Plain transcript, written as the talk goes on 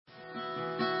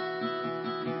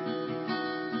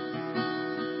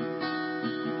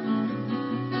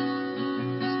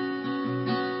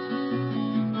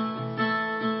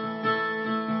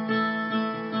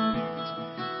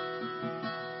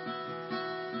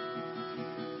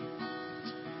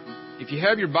If you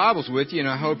have your Bibles with you, and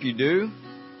I hope you do,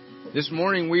 this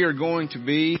morning we are going to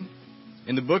be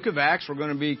in the book of Acts. We're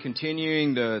going to be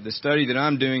continuing the study that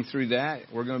I'm doing through that.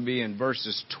 We're going to be in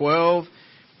verses 12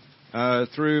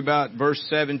 through about verse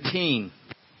 17.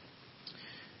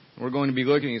 We're going to be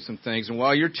looking at some things. And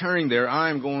while you're turning there,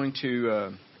 I'm going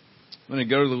to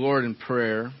go to the Lord in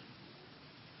prayer.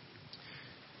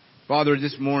 Father,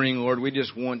 this morning, Lord, we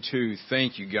just want to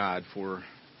thank you, God, for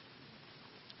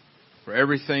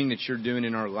everything that you're doing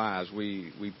in our lives.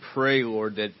 We pray,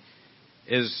 Lord, that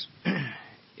as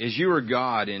you are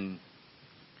God and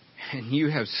you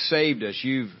have saved us,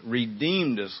 you've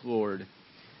redeemed us, Lord.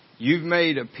 You've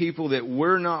made a people that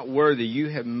we're not worthy. You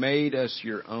have made us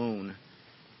your own.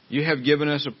 You have given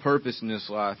us a purpose in this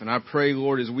life. And I pray,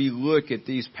 Lord, as we look at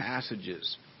these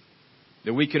passages,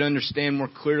 that we could understand more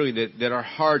clearly, that our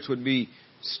hearts would be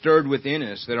stirred within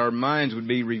us, that our minds would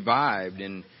be revived,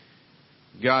 and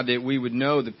God, that we would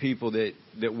know the people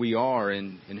that we are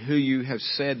and who you have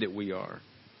said that we are.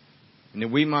 And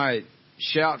that we might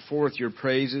shout forth your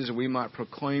praises and we might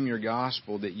proclaim your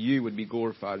gospel, that you would be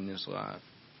glorified in this life.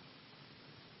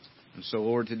 And so,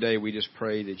 Lord, today we just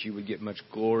pray that you would get much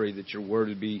glory, that your word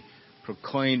would be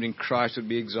proclaimed and Christ would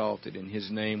be exalted. In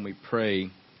his name we pray.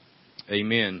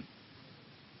 Amen.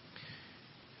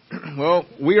 Well,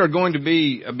 we are going to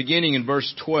be beginning in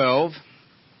verse 12.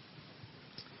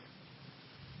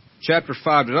 Chapter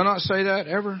 5. Did I not say that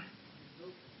ever?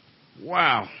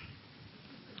 Wow.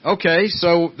 Okay,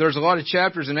 so there's a lot of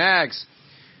chapters in Acts.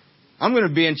 I'm going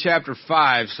to be in chapter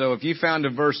 5. So if you found a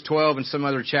verse 12 in some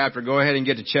other chapter, go ahead and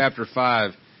get to chapter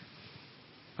 5.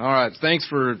 All right, thanks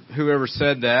for whoever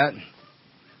said that.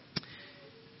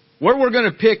 What we're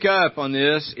going to pick up on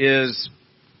this is,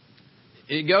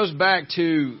 it goes back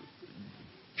to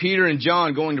Peter and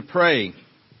John going to pray.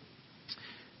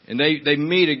 And they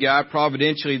meet a guy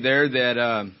providentially there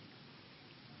that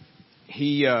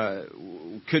he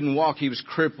couldn't walk. He was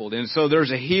crippled. And so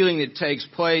there's a healing that takes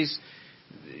place.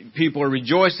 People are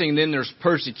rejoicing. And then there's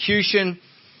persecution.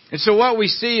 And so what we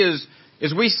see is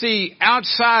we see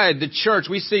outside the church,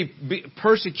 we see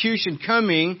persecution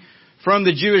coming from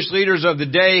the Jewish leaders of the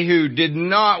day who did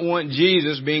not want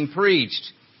Jesus being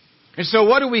preached. And so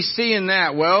what do we see in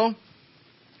that? Well,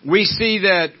 we see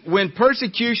that when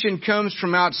persecution comes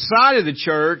from outside of the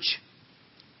church,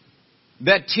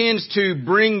 that tends to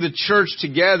bring the church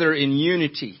together in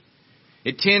unity.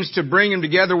 It tends to bring them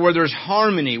together where there's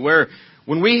harmony, where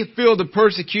when we feel the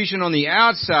persecution on the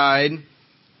outside,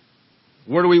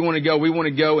 where do we want to go? We want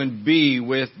to go and be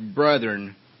with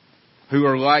brethren who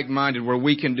are like-minded, where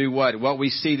we can do what? What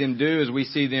we see them do is we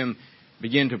see them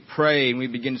begin to pray, and we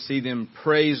begin to see them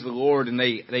praise the Lord, and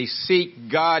they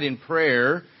seek God in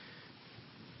prayer.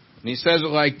 And he says it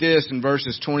like this in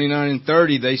verses 29 and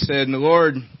 30. They said, and the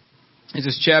Lord, this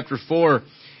is chapter 4,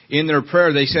 in their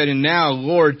prayer, they said, and now,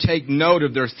 Lord, take note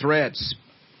of their threats.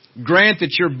 Grant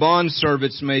that your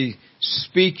bondservants may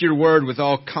speak your word with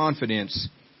all confidence,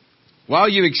 while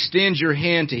you extend your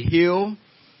hand to heal,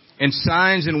 and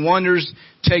signs and wonders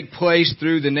take place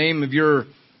through the name of your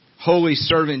holy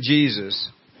servant Jesus.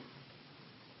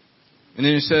 And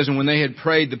then it says, and when they had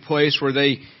prayed, the place where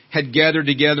they had gathered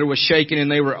together was shaken,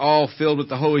 and they were all filled with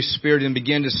the Holy Spirit and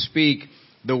began to speak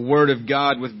the word of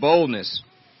God with boldness.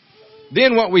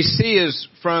 Then what we see is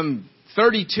from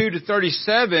 32 to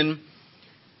 37,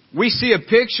 we see a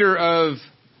picture of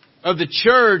the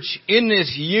church in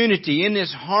this unity, in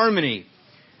this harmony.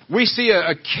 We see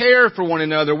a care for one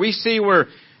another. We see where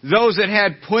those that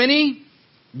had plenty,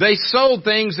 they sold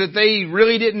things that they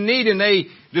really didn't need, and they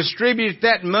distributed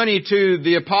that money to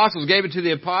the apostles, gave it to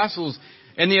the apostles,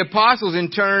 and the apostles in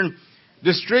turn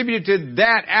distributed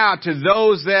that out to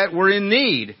those that were in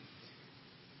need.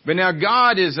 But now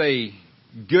God is a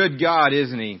good God,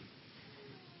 isn't He?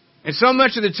 And so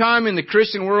much of the time in the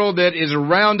Christian world that is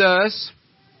around us,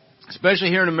 especially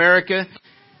here in America,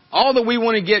 all that we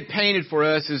want to get painted for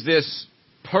us is this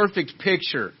perfect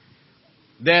picture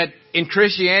that in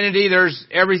Christianity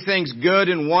everything's good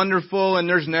and wonderful and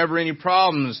there's never any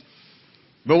problems.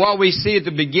 But what we see at the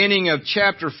beginning of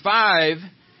chapter 5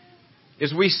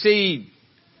 is we see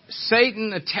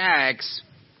Satan attacks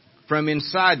from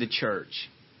inside the church.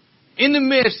 In the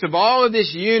midst of all of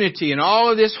this unity and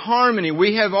all of this harmony,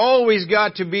 we have always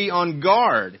got to be on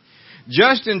guard.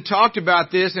 Justin talked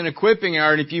about this in Equipping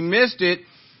Hour, and if you missed it,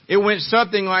 it went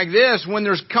something like this. When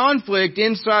there's conflict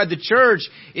inside the church,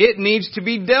 it needs to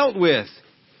be dealt with.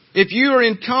 If you are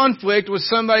in conflict with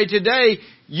somebody today,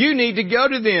 you need to go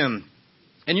to them.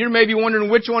 And you're maybe wondering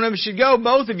which one of us should go.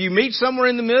 Both of you. Meet somewhere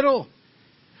in the middle.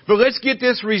 But let's get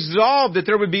this resolved, that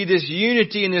there would be this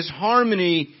unity and this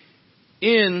harmony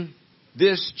in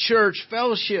this church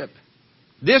fellowship,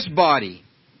 this body.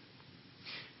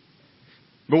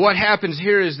 But what happens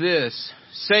here is this.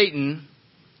 Satan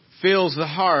fills the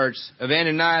hearts of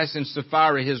Ananias and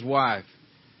Sapphira, his wife.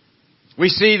 We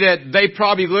see that they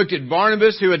probably looked at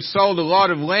Barnabas, who had sold a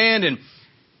lot of land, and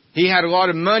he had a lot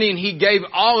of money, and he gave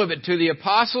all of it to the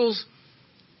apostles.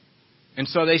 And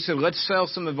so they said, let's sell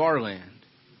some of our land.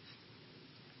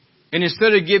 And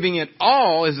instead of giving it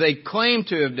all, as they claimed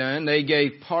to have done, they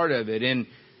gave part of it. And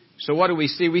so what do we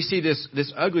see? We see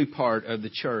this ugly part of the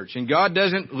church. And God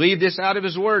doesn't leave this out of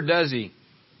His Word, does He?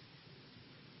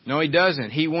 No, He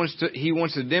doesn't. He wants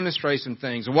to demonstrate some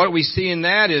things. And what we see in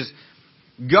that is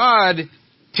God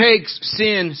takes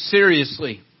sin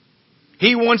seriously.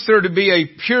 He wants there to be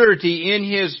a purity in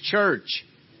His church.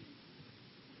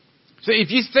 So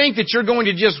if you think that you're going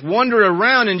to just wander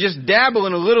around and just dabble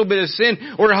in a little bit of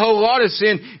sin or a whole lot of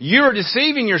sin, you're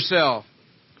deceiving yourself.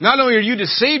 Not only are you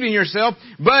deceiving yourself,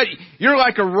 but you're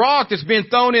like a rock that's been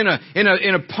thrown in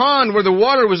a pond where the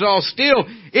water was all still.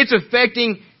 It's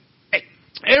affecting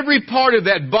every part of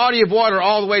that body of water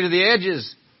all the way to the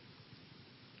edges.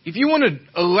 If you want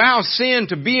to allow sin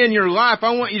to be in your life,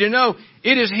 I want you to know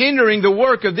it is hindering the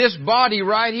work of this body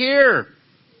right here.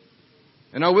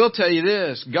 And I will tell you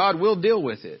this, God will deal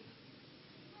with it.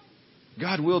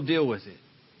 God will deal with it.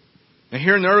 And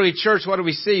here in the early church, what do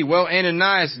we see? Well,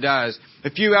 Ananias dies. A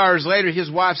few hours later,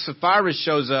 his wife Sapphira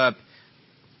shows up.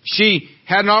 She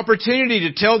had an opportunity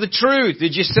to tell the truth.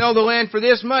 Did you sell the land for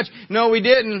this much? No, we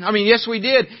didn't. Yes, we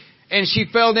did. And she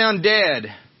fell down dead.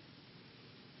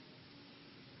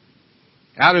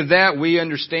 Out of that, we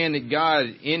understand that God,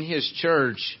 in His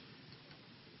church,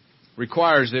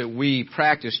 requires that we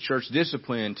practice church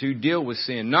discipline to deal with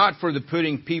sin. Not for the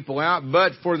putting people out,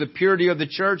 but for the purity of the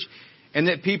church, and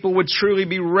that people would truly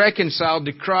be reconciled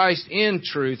to Christ in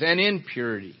truth and in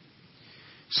purity.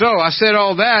 So, I said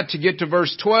all that to get to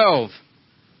verse 12.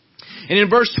 And in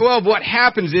verse 12, what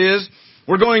happens is,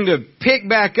 we're going to pick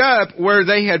back up where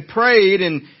they had prayed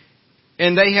and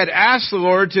they had asked the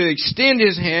Lord to extend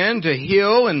His hand to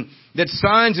heal, and that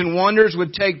signs and wonders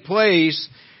would take place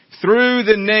through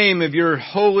the name of your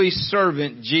holy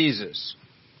servant Jesus.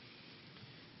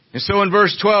 And so in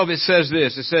verse 12 it says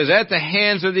this. It says, at the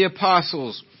hands of the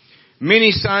apostles,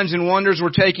 many signs and wonders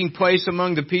were taking place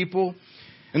among the people,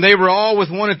 and they were all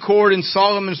with one accord in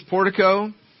Solomon's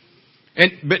portico.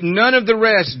 But none of the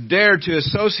rest dared to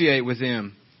associate with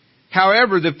them.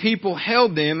 However, the people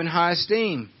held them in high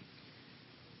esteem.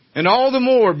 And all the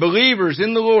more believers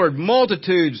in the Lord,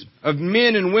 multitudes of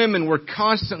men and women were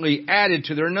constantly added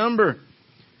to their number,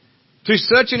 to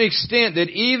such an extent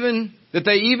that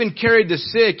they even carried the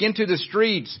sick into the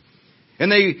streets, and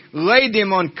they laid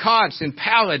them on cots and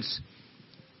pallets,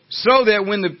 so that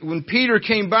when Peter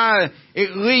came by,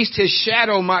 at least his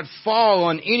shadow might fall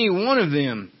on any one of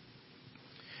them.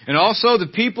 And also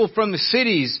the people from the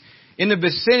cities in the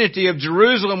vicinity of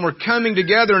Jerusalem were coming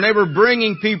together, and they were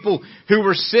bringing people who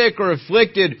were sick or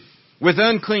afflicted with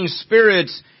unclean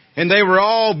spirits, and they were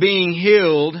all being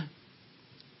healed.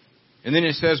 And then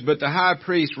it says, but the high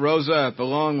priest rose up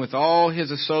along with all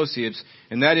his associates,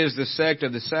 and that is the sect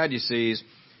of the Sadducees,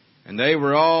 and they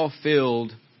were all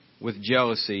filled with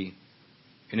jealousy.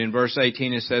 And in verse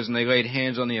 18 it says, and they laid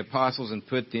hands on the apostles and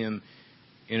put them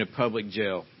in a public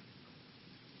jail.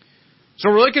 So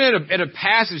we're looking at a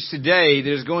passage today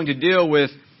that is going to deal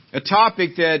with a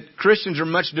topic that Christians are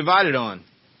much divided on.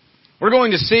 We're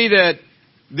going to see that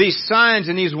these signs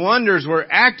and these wonders were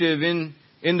active in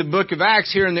the book of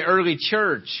Acts here in the early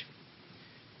church.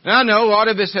 And I know a lot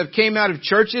of us have came out of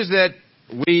churches that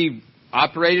we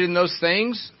operated in those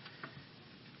things.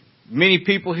 Many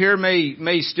people here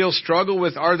may still struggle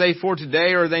with, are they for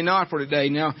today or are they not for today?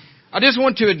 Now, I just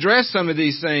want to address some of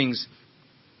these things.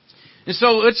 And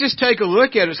so let's just take a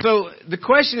look at it. So the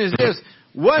question is this: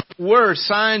 what were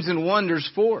signs and wonders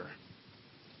for?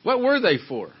 What were they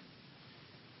for?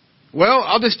 Well,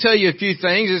 I'll just tell you a few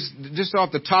things just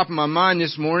off the top of my mind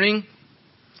this morning.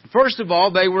 First of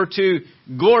all, they were to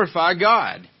glorify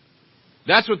God.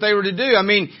 That's what they were to do. I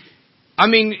mean,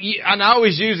 and I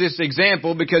always use this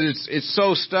example because it's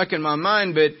so stuck in my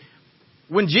mind, but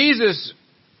when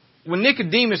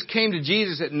Nicodemus came to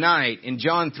Jesus at night in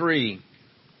John 3,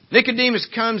 Nicodemus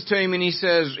comes to him and he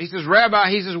says,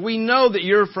 Rabbi, we know that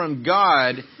you're from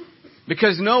God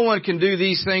because no one can do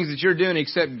these things that you're doing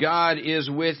except God is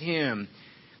with him.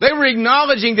 They were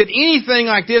acknowledging that anything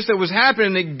like this that was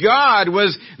happening, that God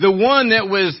was the one that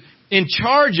was in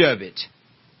charge of it.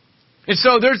 And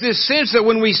so there's this sense that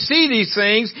when we see these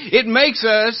things, it makes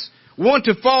us want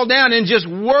to fall down and just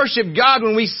worship God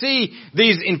when we see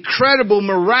these incredible,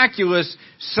 miraculous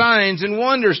signs and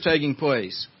wonders taking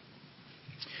place.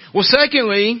 Well,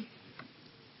 secondly,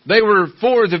 they were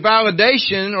for the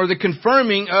validation or the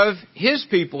confirming of His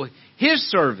people, His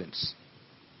servants.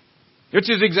 Which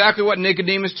is exactly what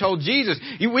Nicodemus told Jesus.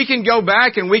 We can go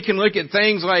back and we can look at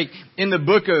things like in the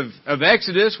book of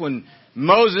Exodus when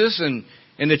Moses and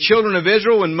the children of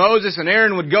Israel, when Moses and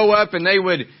Aaron would go up and they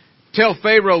would tell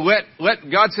Pharaoh,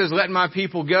 God says, let my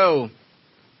people go.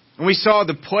 And we saw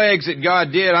the plagues that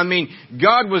God did. I mean,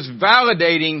 God was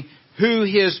validating who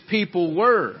His people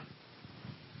were.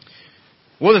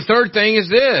 Well, the third thing is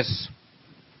this.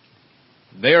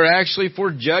 They are actually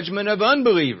for judgment of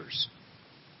unbelievers.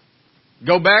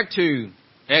 Go back to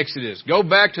Exodus. Go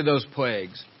back to those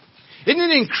plagues. Isn't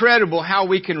it incredible how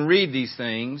we can read these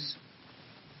things?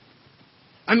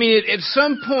 I mean, at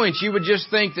some point you would just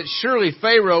think that surely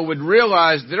Pharaoh would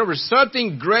realize that there was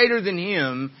something greater than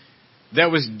him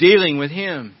that was dealing with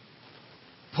him.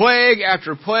 Plague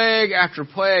after plague after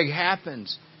plague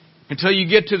happens until you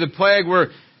get to the plague where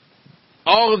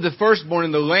all of the firstborn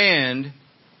in the land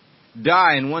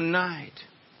die in one night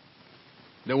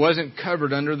that wasn't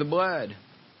covered under the blood.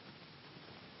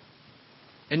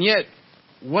 And yet,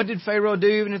 what did Pharaoh do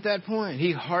even at that point?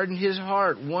 He hardened his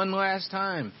heart one last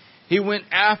time. He went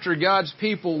after God's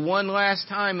people one last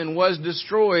time and was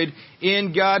destroyed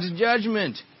in God's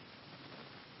judgment.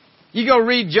 You go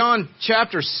read John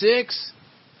chapter 6.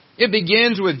 It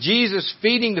begins with Jesus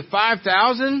feeding the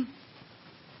 5,000.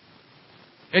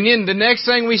 And then the next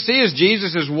thing we see is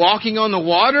Jesus is walking on the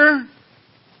water.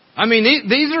 I mean,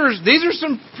 these are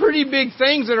some pretty big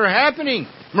things that are happening.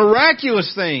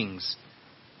 Miraculous things.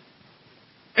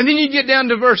 And then you get down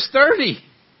to verse 30.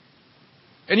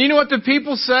 And you know what the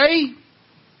people say?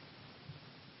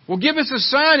 Well, give us a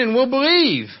sign and we'll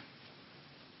believe.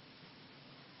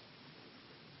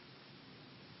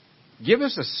 Give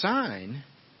us a sign?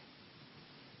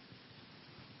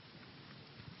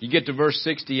 You get to verse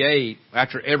 68,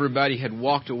 after everybody had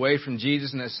walked away from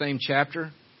Jesus in that same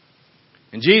chapter.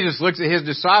 And Jesus looks at His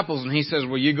disciples and He says,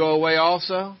 will you go away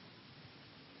also?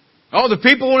 Oh, the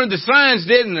people wanted the signs,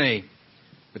 didn't they?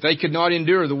 But they could not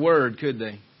endure the word, could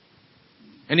they?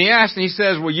 And He asked and He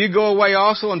says, will you go away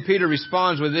also? And Peter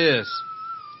responds with this,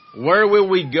 where will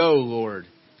we go, Lord?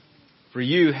 For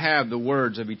you have the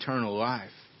words of eternal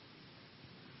life.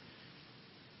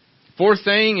 Fourth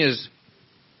thing is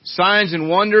signs and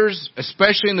wonders,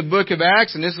 especially in the book of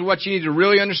Acts. And this is what you need to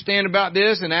really understand about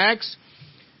this in Acts.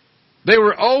 They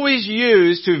were always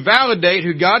used to validate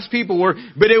who God's people were,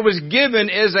 but it was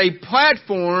given as a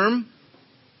platform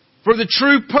for the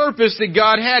true purpose that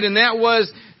God had, and that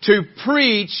was to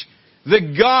preach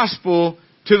the gospel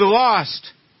to the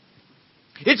lost.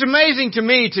 It's amazing to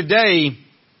me today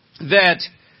that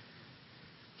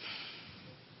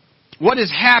what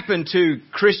has happened to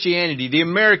Christianity, the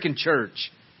American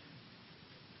church.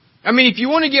 I mean, if you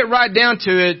want to get right down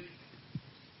to it,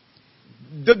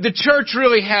 the church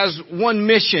really has one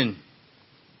mission,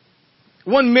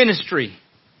 one ministry,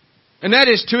 and that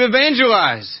is to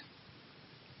evangelize.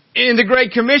 In the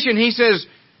Great Commission, He says,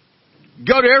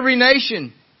 go to every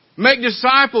nation, make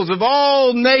disciples of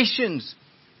all nations,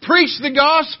 preach the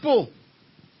gospel.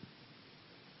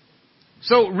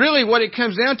 So really what it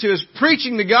comes down to is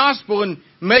preaching the gospel and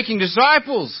making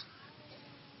disciples.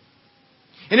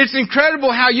 And it's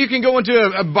incredible how you can go into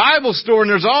a Bible store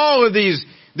and there's all of these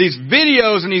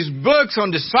videos and these books on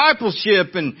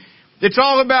discipleship, and it's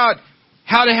all about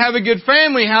how to have a good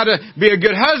family, how to be a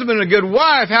good husband, a good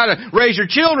wife, how to raise your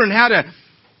children, how to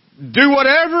do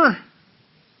whatever.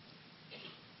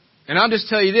 And I'll just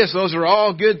tell you this, those are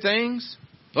all good things.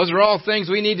 Those are all things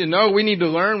we need to know, we need to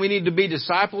learn, we need to be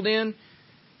discipled in.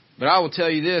 But I will tell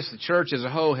you this, the church as a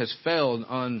whole has failed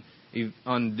on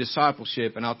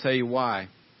discipleship, and I'll tell you why.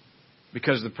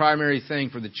 Because the primary thing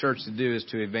for the church to do is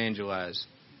to evangelize.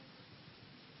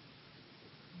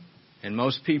 And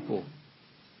most people,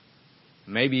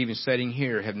 maybe even sitting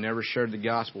here, have never shared the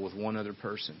gospel with one other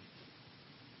person.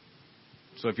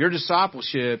 So if your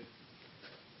discipleship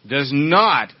does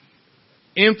not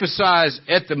emphasize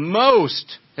at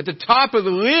the top of the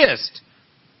list,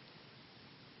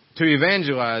 to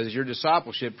evangelize, your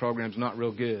discipleship program's not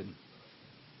real good.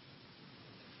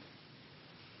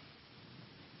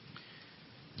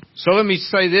 So let me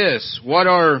say this.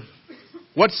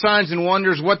 What signs and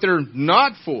wonders, what they're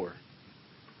not for?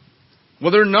 Well,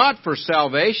 they're not for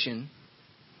salvation.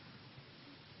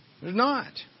 They're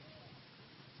not.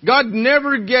 God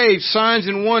never gave signs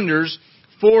and wonders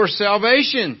for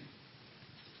salvation.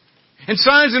 And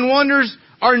signs and wonders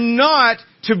are not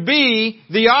to be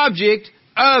the object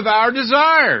of our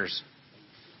desires.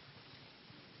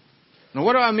 Now,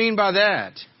 what do I mean by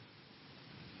that?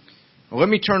 Well, let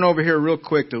me turn over here real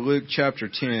quick to Luke chapter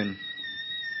 10.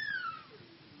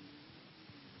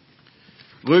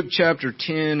 Luke chapter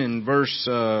 10 and verse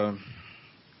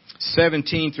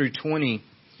 17 through 20.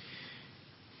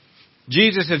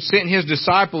 Jesus had sent His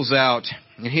disciples out,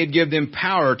 and He'd give them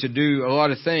power to do a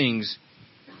lot of things.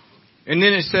 And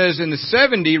then it says, and the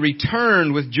 70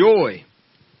 returned with joy,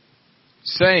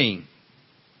 saying,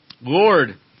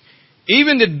 Lord,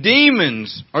 even the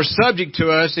demons are subject to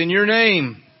us in your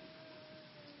name.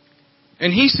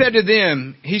 And He said to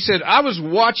them, He said, I was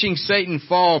watching Satan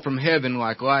fall from heaven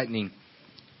like lightning.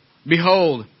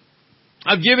 Behold,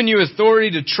 I've given you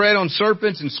authority to tread on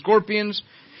serpents and scorpions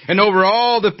and over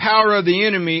all the power of the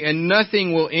enemy, and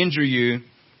nothing will injure you.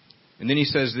 And then He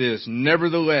says this,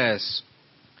 nevertheless,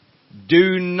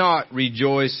 do not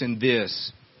rejoice in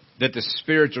this, that the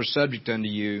spirits are subject unto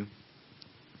you,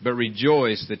 but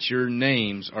rejoice that your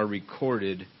names are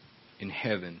recorded in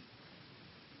heaven.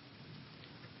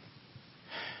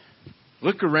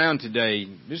 Look around today.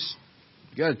 Just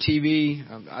you got a TV.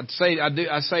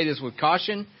 I say this with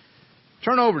caution.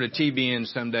 Turn over to TBN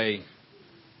someday.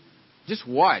 Just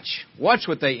watch. Watch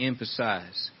what they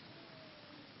emphasize.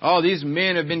 Oh, these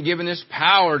men have been given this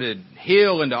power to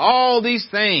heal and to all these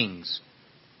things.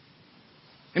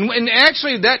 And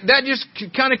actually, that just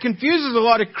kind of confuses a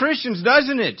lot of Christians,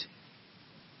 doesn't it?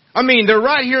 I mean, they're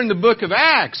right here in the book of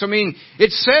Acts. I mean, it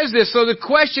says this. So the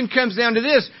question comes down to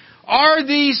this. Are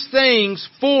these things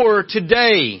for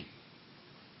today?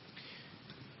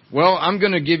 Well, I'm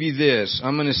going to give you this.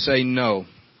 I'm going to say no.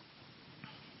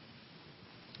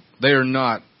 They are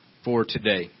not for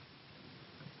today.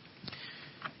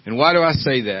 And why do I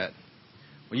say that?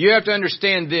 Well, you have to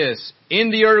understand this.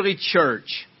 In the early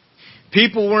church,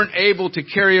 people weren't able to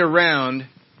carry around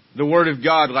the Word of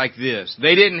God like this.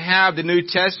 They didn't have the New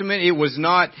Testament. It was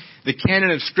not, the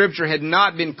canon of Scripture had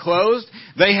not been closed.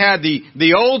 They had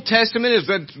the Old Testament,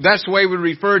 that's the way we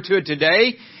refer to it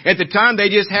today. At the time, they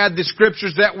just had the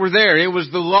Scriptures that were there. It was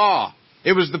the law.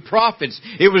 It was the prophets.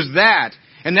 It was that.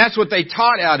 And that's what they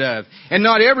taught out of. And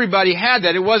not everybody had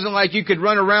that. It wasn't like you could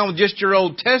run around with just your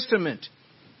Old Testament.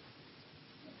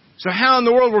 So how in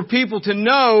the world were people to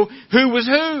know who was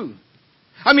who?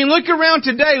 I mean, look around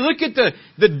today. Look at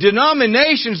the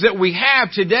denominations that we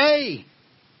have today.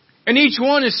 And each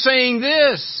one is saying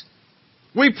this.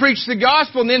 We preach the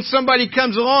gospel and then somebody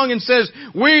comes along and says,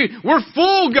 we're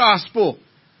full gospel.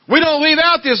 We don't leave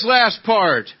out this last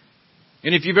part.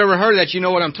 And if you've ever heard that, you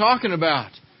know what I'm talking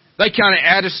about. They kind of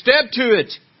add a step to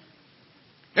it.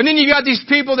 And then you got these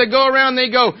people that go around and they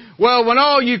go, well, when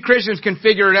all you Christians can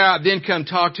figure it out, then come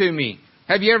talk to me.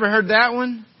 Have you ever heard that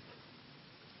one?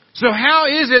 So how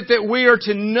is it that we are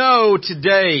to know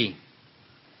today?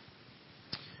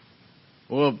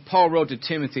 Well, Paul wrote to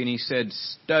Timothy and he said,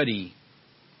 study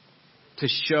to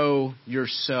show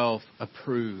yourself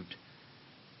approved.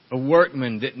 A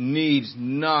workman that needs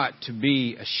not to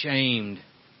be ashamed.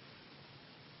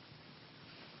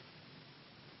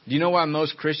 Do you know why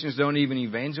most Christians don't even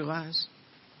evangelize?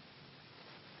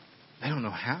 They don't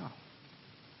know how.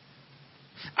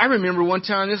 I remember one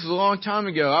time, this was a long time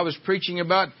ago, I was preaching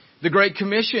about the Great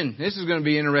Commission. This is going to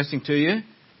be interesting to you.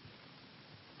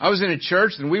 I was in a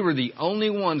church and we were the only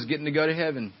ones getting to go to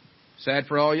heaven. Sad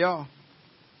for all y'all.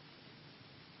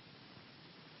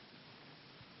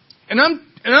 And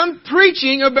I'm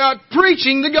preaching about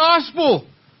preaching the gospel.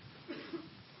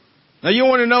 Now you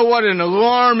want to know what an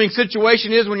alarming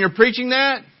situation is when you're preaching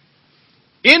that?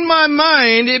 In my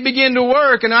mind, it began to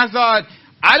work and I thought,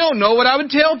 I don't know what I would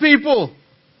tell people.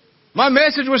 My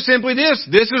message was simply this.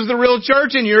 This is the real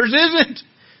church and yours isn't.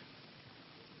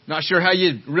 Not sure how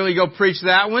you'd really go preach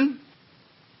that one.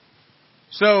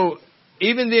 So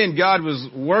even then, God was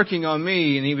working on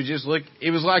me and He was just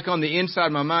it was like on the inside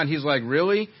of my mind, He's like,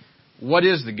 really? What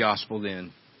is the gospel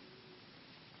then?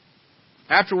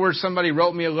 Afterwards, somebody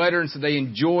wrote me a letter and said they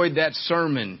enjoyed that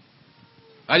sermon.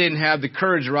 I didn't have the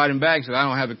courage to write him back, so I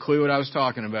don't have a clue what I was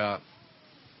talking about.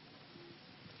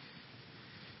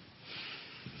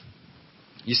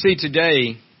 You see,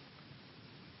 today,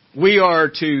 we are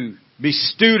to be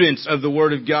students of the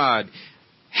Word of God.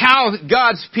 How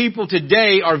God's people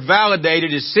today are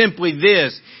validated is simply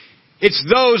this. It's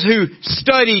those who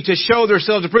study to show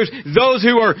themselves approved. Those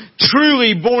who are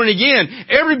truly born again.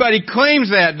 Everybody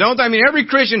claims that, don't they? I mean, every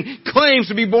Christian claims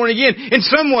to be born again in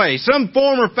some way, some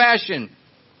form or fashion.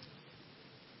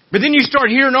 But then you start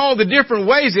hearing all the different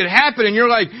ways it happened and you're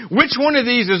like, which one of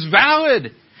these is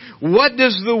valid? What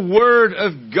does the Word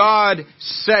of God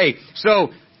say? So,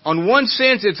 on one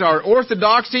sense, it's our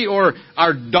orthodoxy or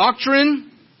our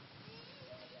doctrine.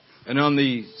 And on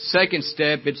the second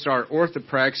step, it's our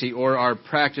orthopraxy or our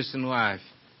practice in life.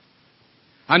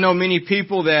 I know many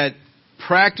people that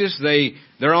practice,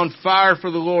 they're on fire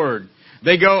for the Lord.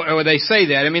 They go, or they say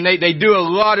that. I mean, they do a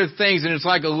lot of things, and it's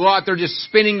like a lot, they're just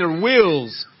spinning their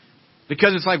wheels.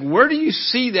 Because it's like, where do you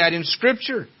see that in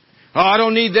Scripture? Oh, I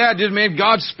don't need that. Just, man,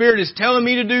 God's Spirit is telling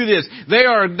me to do this. They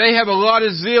have a lot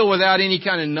of zeal without any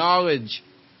kind of knowledge.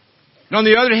 And on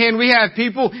the other hand, we have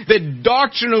people that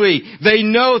doctrinally, they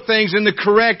know things in the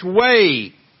correct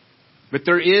way. But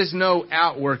there is no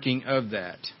outworking of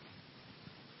that.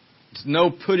 It's no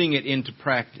putting it into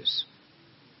practice.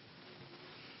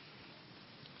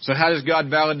 So how does God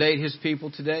validate His people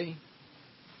today?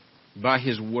 By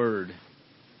His Word.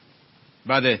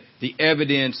 By the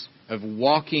evidence of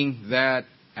walking that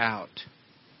out.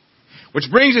 Which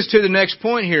brings us to the next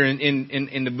point here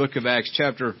in the book of Acts,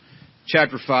 chapter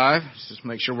 5. Let's just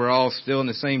make sure we're all still in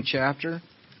the same chapter.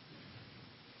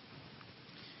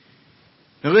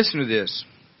 Now listen to this.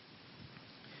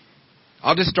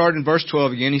 I'll just start in verse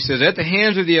 12 again. He says, "At the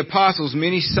hands of the apostles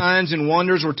many signs and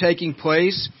wonders were taking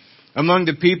place among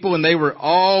the people, and they were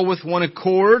all with one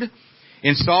accord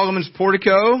in Solomon's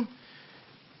portico."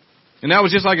 And that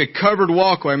was just like a covered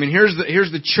walkway. I mean, here's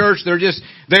the church.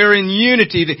 They're in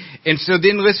unity. And so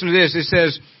then listen to this. It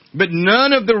says, "But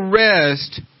none of the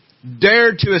rest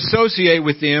dared to associate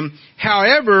with them.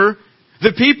 However,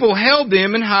 the people held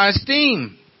them in high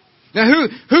esteem." Now,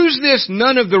 who's this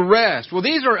none of the rest? Well,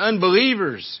 these are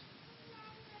unbelievers.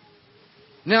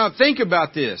 Now, think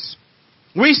about this.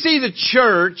 We see the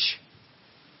church.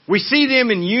 We see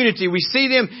them in unity. We see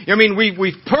them,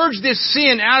 we've purged this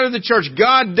sin out of the church.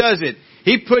 God does it.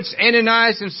 He puts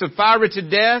Ananias and Sapphira to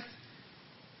death.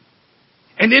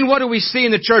 And then what do we see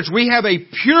in the church? We have a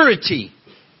purity.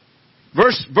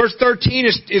 Verse 13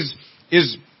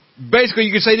 is basically,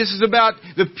 you could say this is about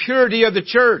the purity of the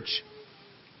church.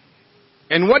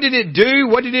 And what did it do?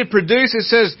 What did it produce? It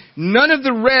says, none of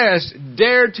the rest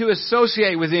dared to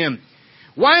associate with him.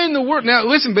 Why in the world? Now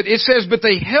listen, but it says, but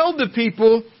they held the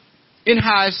people in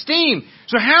high esteem.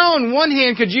 So how on one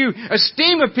hand could you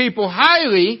esteem a people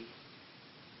highly,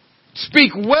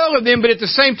 speak well of them, but at the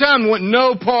same time want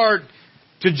no part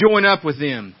to join up with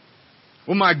them?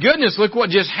 Well, my goodness, look what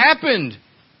just happened.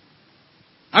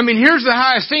 I mean, here's the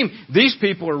high esteem. These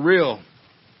people are real.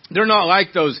 They're not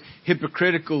like those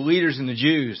hypocritical leaders in the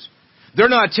Jews. They're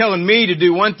not telling me to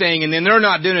do one thing and then they're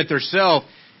not doing it themselves.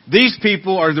 These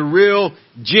people are the real,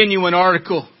 genuine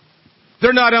article.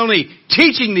 They're not only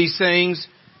teaching these things,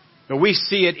 but we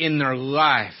see it in their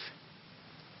life.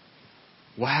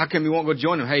 Well, how come you won't go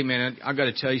join them? Hey, man, I've got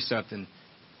to tell you something.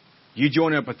 You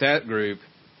join up with that group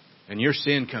and your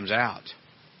sin comes out.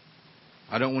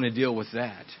 I don't want to deal with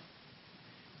that.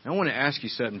 I want to ask you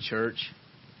something, church.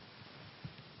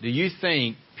 Do you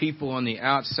think people on the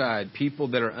outside, people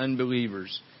that are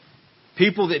unbelievers,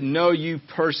 people that know you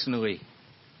personally,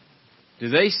 do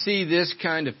they see this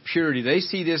kind of purity? They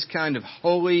see this kind of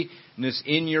holiness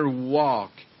in your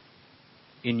walk,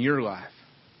 in your life?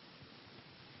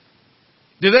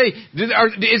 Do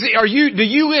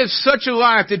you live such a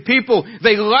life that people,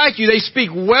 they like you, they speak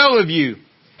well of you?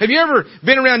 Have you ever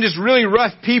been around just really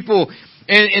rough people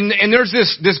and there's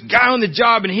this guy on the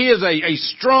job and he is a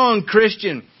strong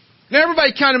Christian? Now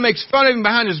everybody kind of makes fun of him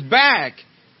behind his back.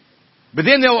 But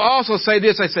then they'll also say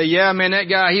this. They say, yeah, man, that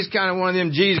guy, he's kind of one of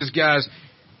them Jesus guys.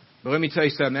 But let me tell you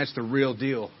something, that's the real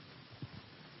deal.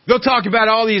 They'll talk about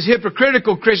all these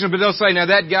hypocritical Christians, but they'll say, now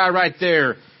that guy right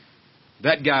there,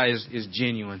 that guy is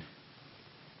genuine.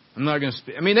 I'm not going to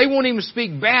speak. They won't even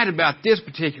speak bad about this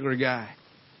particular guy.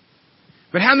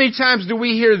 But how many times do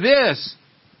we hear this?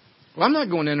 Well, I'm not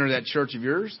going to enter that church of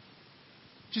yours.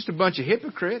 Just a bunch of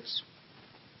hypocrites.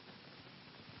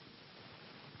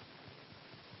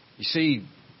 You see,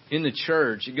 in the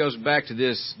church, it goes back to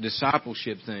this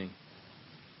discipleship thing.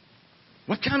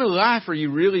 What kind of life are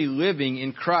you really living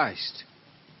in Christ?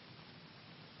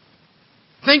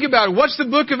 Think about it. What's the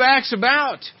book of Acts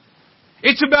about?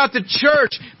 It's about the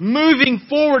church moving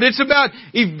forward. It's about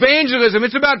evangelism.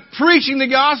 It's about preaching the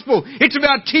gospel. It's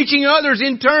about teaching others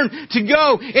in turn to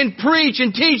go and preach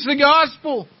and teach the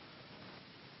gospel.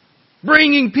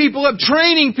 Bringing people up,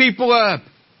 training people up.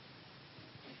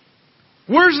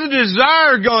 Where's the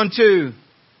desire gone to?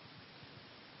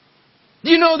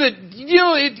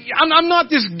 I'm not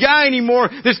this guy anymore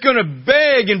that's going to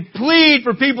beg and plead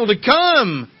for people to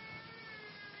come.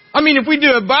 If we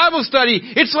do a Bible study,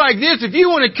 it's like this. If you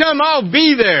want to come, I'll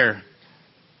be there.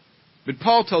 But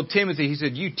Paul told Timothy, he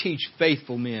said, you teach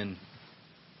faithful men.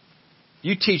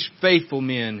 You teach faithful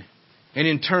men And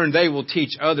in turn, they will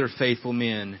teach other faithful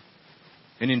men.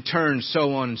 And in turn,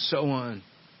 so on and so on.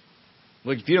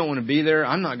 Look, if you don't want to be there,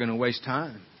 I'm not going to waste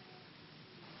time.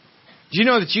 Do you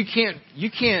know that you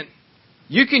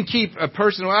can keep a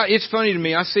person... Well, it's funny to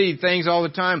me. I see things all the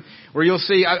time where you'll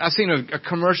see... I seen a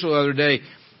commercial the other day,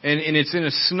 and it's in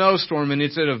a snowstorm, and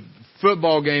it's at a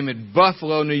football game at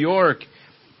Buffalo, New York.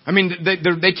 I mean,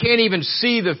 they can't even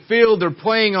see the field they're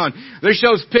playing on. They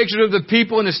shows pictures of the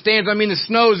people in the stands. I mean, the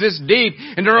snow's this deep,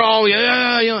 and they're all...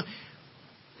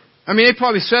 I mean, they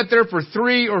probably sat there for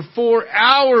 3 or 4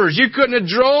 hours. You couldn't have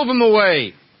drove them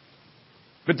away.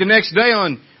 But the next day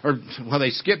they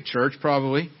skipped church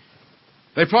probably.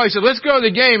 They probably said, let's go to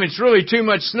the game. It's really too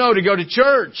much snow to go to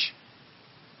church.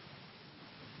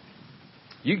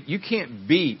 You can't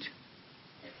beat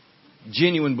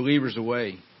genuine believers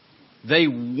away. They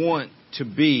want to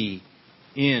be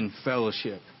in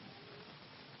fellowship.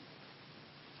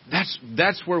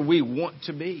 That's where we want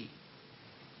to be.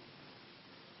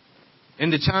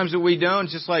 And the times that we don't,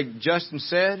 just like Justin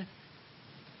said,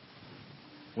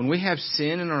 when we have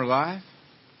sin in our life,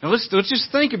 now let's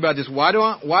just think about this. Why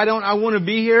don't I want to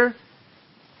be here?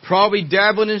 Probably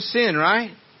dabbling in sin, right?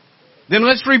 Then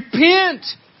let's repent.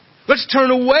 Let's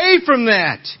turn away from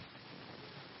that.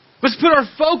 Let's put our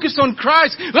focus on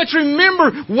Christ. Let's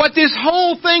remember what this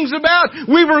whole thing's about.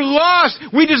 We were lost.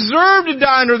 We deserved to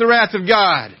die under the wrath of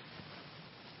God.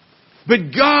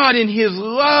 But God in His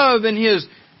love and His...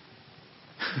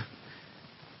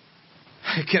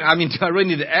 I really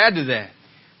need to add to that.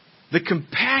 The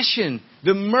compassion,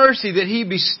 the mercy that He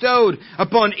bestowed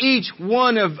upon each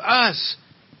one of us.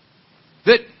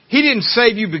 That He didn't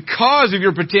save you because of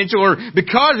your potential or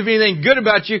because of anything good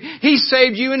about you. He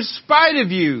saved you in spite of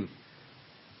you.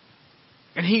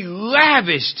 And He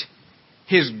lavished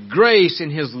His grace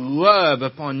and His love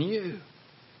upon you.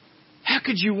 How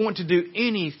could you want to do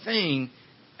anything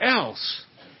else?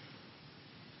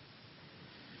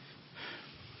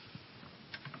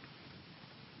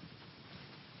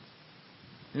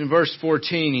 In verse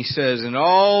 14 he says, and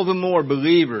all the more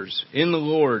believers in the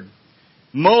Lord,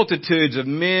 multitudes of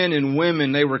men and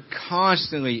women, they were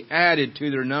constantly added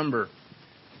to their number.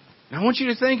 Now I want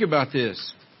you to think about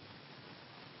this.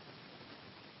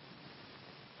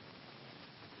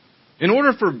 In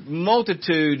order for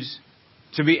multitudes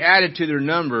to be added to their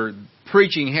number,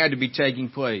 preaching had to be taking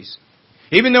place.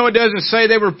 Even though it doesn't say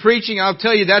they were preaching, I'll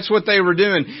tell you that's what they were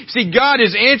doing. See, God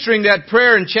is answering that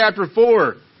prayer in chapter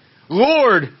 4.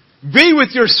 Lord, be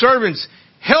with your servants.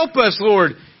 Help us,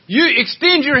 Lord. You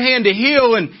extend your hand to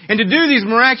heal and to do these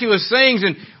miraculous things.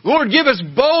 And Lord, give us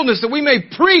boldness that we may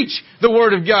preach the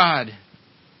Word of God.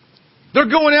 They're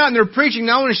going out and they're preaching.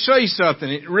 Now I want to show you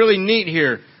something really neat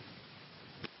here.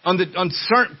 On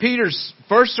Peter's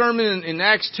first sermon in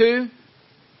Acts 2,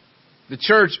 the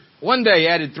church one day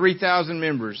added 3,000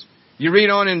 members. You read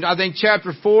on in, I think,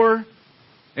 chapter 4,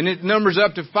 and it numbers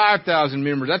up to 5,000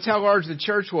 members. That's how large the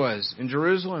church was in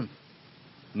Jerusalem.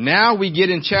 Now we get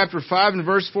in chapter 5 and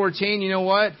verse 14, you know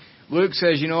what? Luke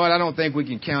says, you know what? I don't think we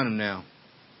can count them now.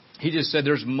 He just said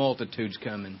there's multitudes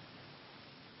coming.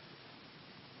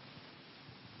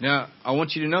 Now, I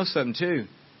want you to know something too.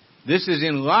 This is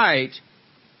in light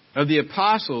of the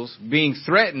apostles being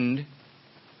threatened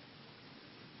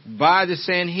by the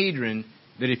Sanhedrin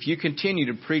that if you continue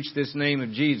to preach this name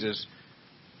of Jesus,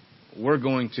 we're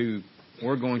going to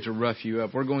rough you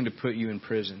up. We're going to put you in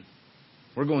prison.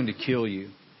 We're going to kill you.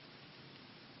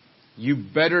 You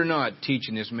better not teach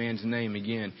in this man's name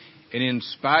again. And in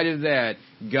spite of that,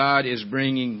 God is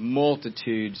bringing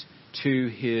multitudes to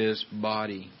His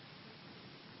body.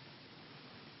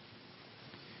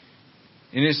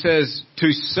 And it says,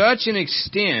 to such an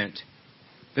extent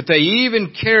that they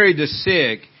even carried the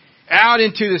sick out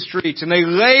into the streets and they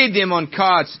laid them on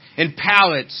cots and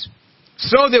pallets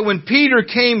so that when Peter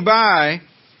came by,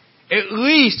 at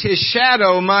least his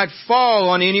shadow might fall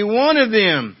on any one of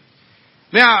them.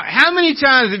 Now, how many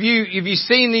times have you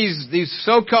seen these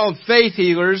so-called faith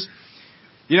healers,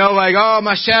 like, oh,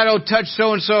 my shadow touched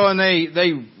so-and-so and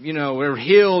they were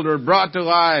healed or brought to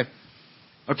life.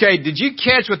 Okay, did you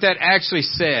catch what that actually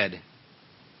said?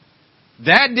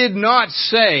 That did not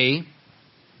say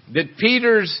that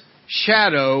Peter's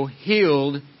shadow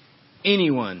healed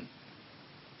anyone.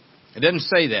 It doesn't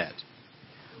say that.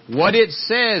 What it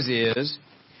says is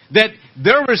that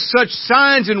there were such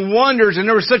signs and wonders and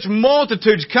there were such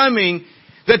multitudes coming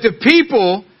that the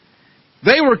people,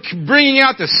 they were bringing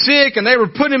out the sick and they were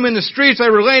putting them in the streets. They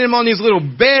were laying them on these little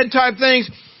bed type things.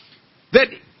 That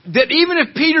even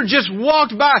if Peter just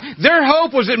walked by, their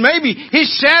hope was that maybe his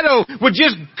shadow would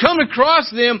just come across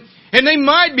them and they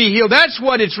might be healed. That's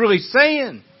what it's really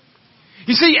saying.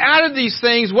 You see, out of these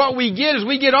things, what we get is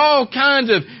we get all kinds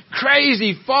of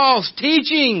crazy, false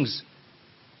teachings.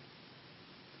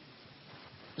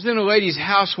 I was in a lady's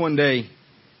house one day.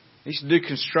 I used to do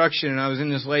construction, and I was in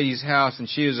this lady's house, and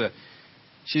she's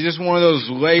just one of those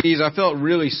ladies. I felt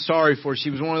really sorry for her. She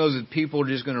was one of those that people are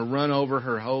just going to run over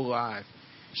her whole life.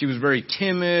 She was very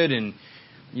timid and,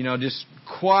 just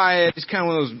quiet. Just kind of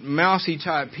one of those mousy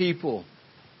type people.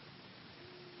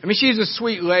 I mean, she's a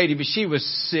sweet lady, but she was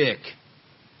sick.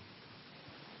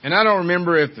 And I don't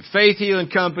remember if the Faith Healing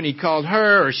Company called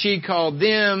her or she called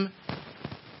them.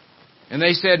 And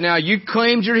they said, now, you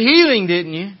claimed your healing,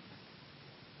 didn't you?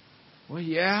 Well,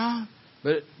 yeah,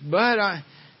 but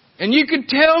and you could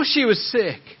tell she was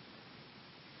sick.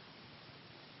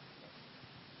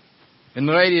 And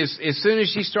the lady, as soon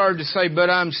as she started to say, but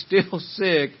I'm still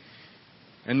sick,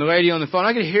 and the lady on the phone,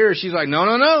 I could hear her, she's like,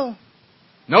 no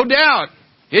doubt.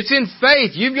 It's in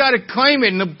faith. You've got to claim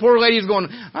it. And the poor lady's going,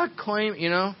 I claim,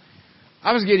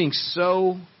 I was getting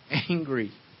so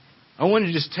angry. I wanted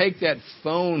to just take that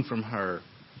phone from her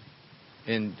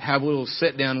and have a little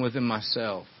sit down with him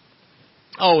myself.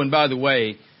 Oh, and by the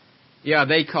way, yeah,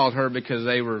 they called her because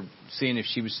they were seeing if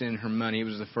she was sending her money. It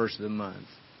was the first of the month.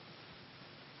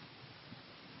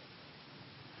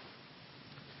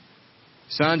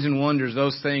 Signs and wonders,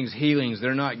 those things, healings,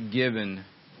 they're not given.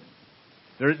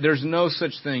 There's no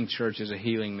such thing, church, as a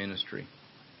healing ministry.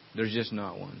 There's just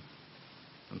not one.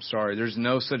 I'm sorry. There's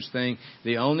no such thing.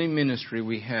 The only ministry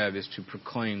we have is to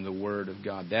proclaim the Word of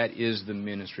God. That is the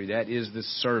ministry. That is the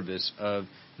service of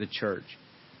the church.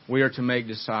 We are to make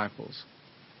disciples.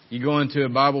 You go into a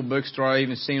Bible bookstore, I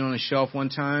even seen on a shelf one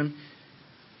time,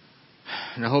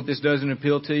 and I hope this doesn't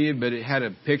appeal to you, but it had a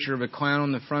picture of a clown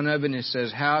on the front of it, and it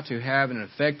says, how to have an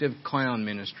effective clown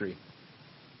ministry.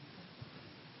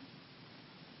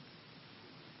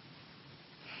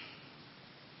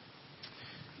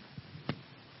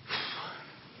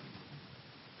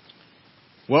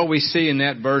 What we see in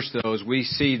that verse, though, is we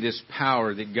see this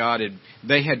power that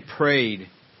they had prayed,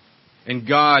 and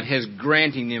God has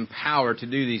granting them power to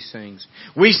do these things.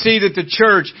 We see that the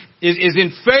church is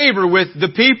in favor with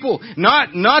the people,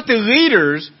 not the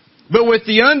leaders, but with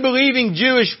the unbelieving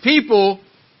Jewish people.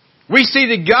 We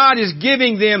see that God is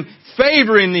giving them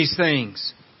favor in these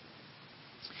things.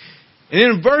 And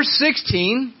in verse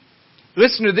 16,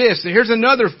 listen to this. Here's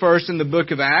another verse in the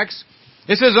book of Acts.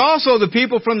 It says, also the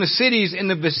people from the cities in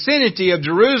the vicinity of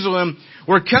Jerusalem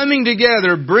were coming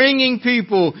together, bringing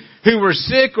people who were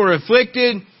sick or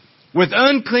afflicted with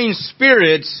unclean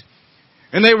spirits,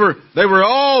 and they were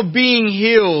all being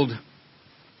healed.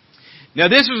 Now,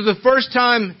 this was the first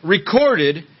time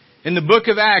recorded in the book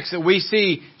of Acts that we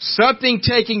see something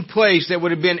taking place that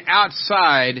would have been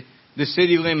outside the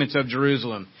city limits of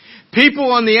Jerusalem.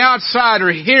 People on the outside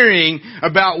are hearing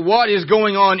about what is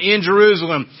going on in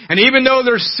Jerusalem. And even though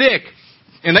they're sick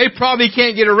and they probably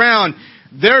can't get around,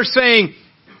 they're saying,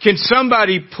 can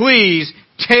somebody please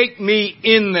take me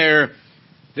in there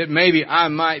that maybe I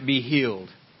might be healed?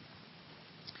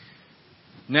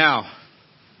 Now,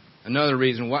 another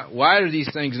reason, why are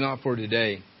these things not for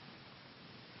today?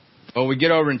 Well, we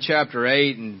get over in chapter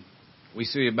 8 and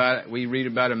we read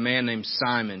about a man named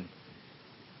Simon.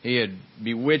 He had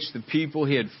bewitched the people.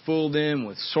 He had fooled them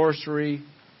with sorcery,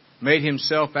 made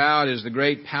himself out as the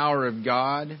great power of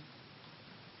God.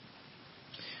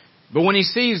 But when he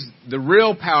sees the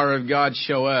real power of God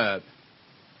show up,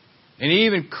 and he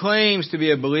even claims to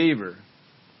be a believer,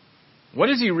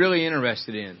 what is he really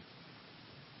interested in?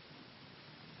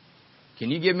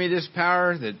 Can you give me this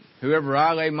power that whoever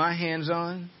I lay my hands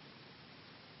on?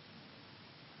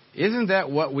 Isn't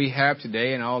that what we have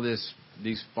today in all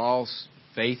these false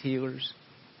faith healers?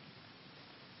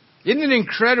 Isn't it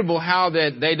incredible how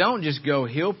that they don't just go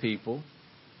heal people?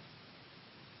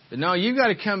 But no, you've got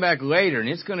to come back later and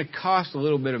it's going to cost a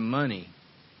little bit of money.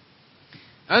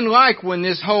 Unlike when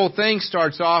this whole thing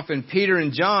starts off and Peter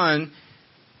and John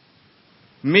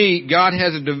meet, God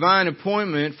has a divine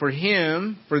appointment for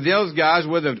those guys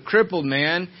with a crippled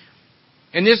man.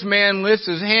 And this man lifts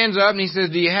his hands up and he says,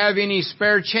 do you have any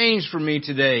spare change for me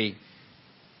today?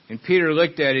 And Peter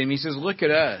looked at him. He says, look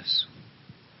at us.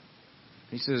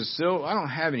 He says, I don't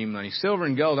have any money. Silver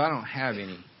and gold, I don't have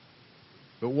any.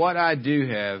 But what I do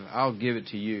have, I'll give it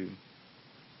to you.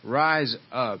 Rise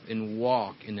up and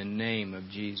walk in the name of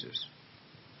Jesus.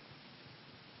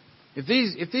 If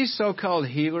these so-called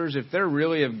healers, if they're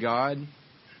really of God,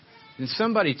 then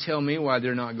somebody tell me why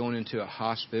they're not going into a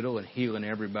hospital and healing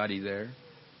everybody there.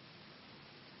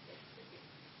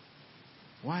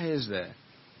 Why is that?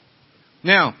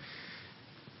 Now,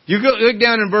 you look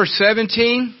down in verse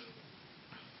 17.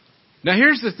 Now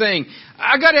here's the thing.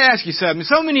 I got to ask you something.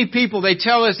 So many people, they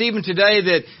tell us even today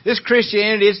that this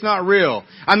Christianity, it's not real.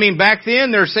 I mean, back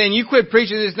then they're saying, you quit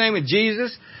preaching this name of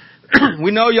Jesus.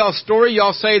 We know y'all's story.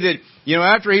 Y'all say that,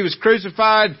 after He was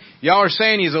crucified, y'all are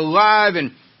saying He's alive,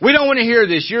 and we don't want to hear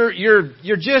this.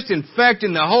 You're just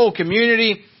infecting the whole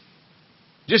community.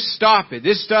 Just stop it.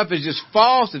 This stuff is just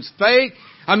false. It's fake.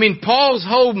 I mean, Paul's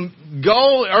whole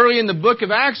goal early in the book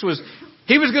of Acts was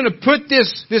he was going to put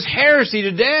this heresy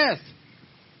to death.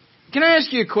 Can I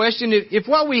ask you a question? If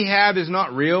what we have is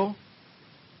not real,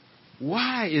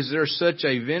 why is there such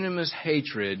a venomous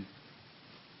hatred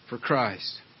for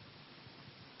Christ?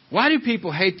 Why do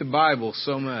people hate the Bible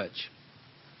so much?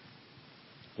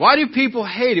 Why do people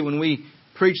hate it when we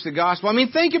preach the gospel? I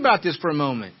mean, think about this for a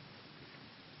moment.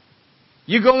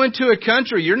 You go into a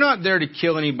country, you're not there to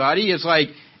kill anybody. It's like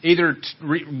either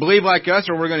believe like us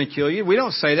or we're going to kill you. We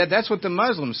don't say that. That's what the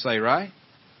Muslims say, right?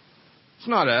 It's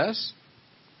not us.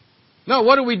 No,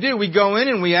 what do? We go in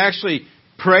and we actually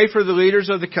pray for the leaders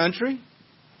of the country.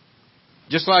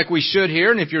 Just like we should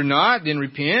here. And if you're not, then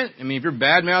repent. I mean, if you're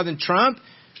bad-mouthing Trump,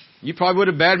 you probably would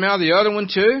have bad-mouthed the other one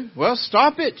too. Well,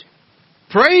 stop it.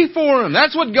 Pray for them.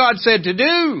 That's what God said to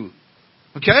do.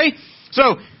 Okay?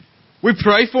 So, we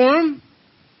pray for them.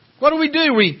 What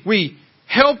do? We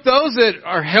help those that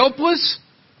are helpless.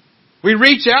 We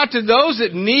reach out to those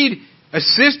that need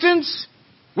assistance.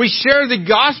 We share the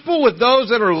gospel with those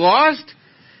that are lost.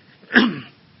 Can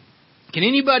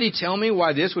anybody tell me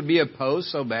why this would be opposed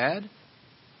so bad?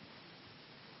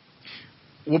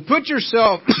 Well, put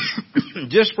yourself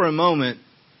just for a moment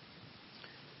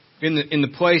in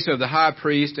the place of the high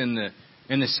priest and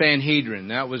the Sanhedrin.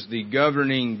 That was the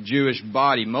governing Jewish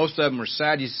body. Most of them were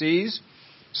Sadducees.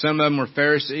 Some of them were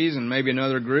Pharisees and maybe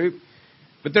another group.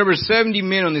 But there were 70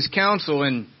 men on this council,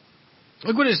 and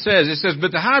look what it says. It says,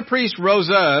 but the high priest rose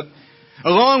up,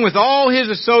 along with all his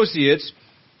associates.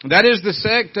 That is the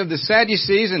sect of the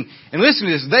Sadducees. And listen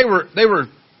to this. They were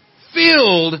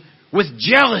filled with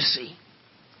jealousy.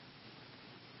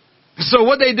 So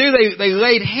what they do, they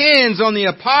laid hands on the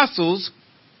apostles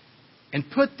and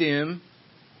put them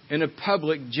in a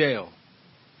public jail.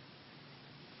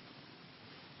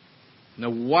 Now,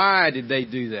 why did they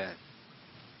do that?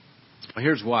 Well,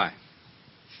 here's why.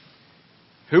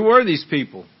 Who were these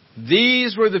people?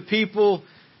 These were the people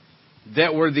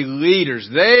that were the leaders.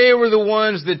 They were the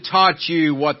ones that taught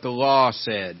you what the law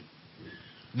said.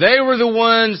 They were the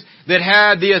ones that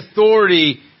had the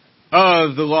authority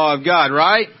of the law of God,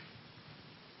 right?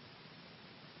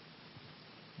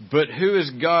 But who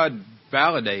is God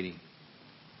validating?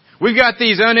 We've got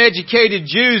these uneducated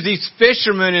Jews, these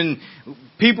fishermen and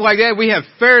people like that. We have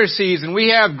Pharisees and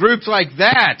we have groups like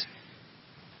that.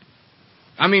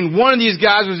 I mean, one of these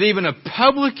guys was even a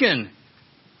publican.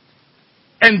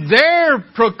 And they're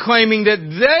proclaiming that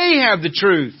they have the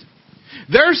truth.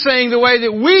 They're saying the way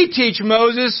that we teach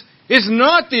Moses is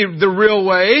not the real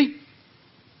way.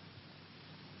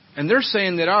 And they're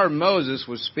saying that our Moses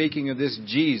was speaking of this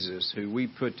Jesus who we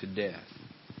put to death.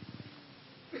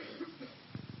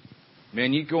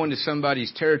 Man, you go into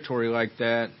somebody's territory like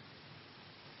that,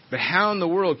 but how in the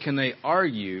world can they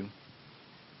argue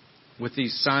with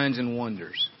these signs and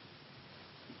wonders?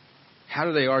 How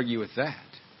do they argue with that?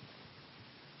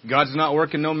 God's not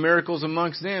working no miracles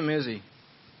amongst them, is He?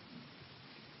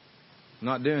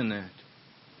 Not doing that.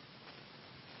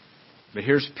 But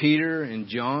here's Peter and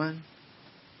John.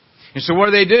 And so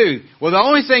what do? Well, the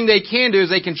only thing they can do is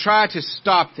they can try to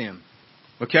stop them.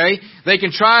 Okay? They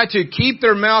can try to keep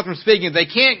their mouth from speaking. They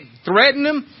can't threaten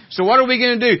them. So what are we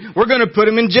going to do? We're going to put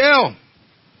them in jail.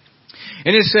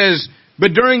 And it says,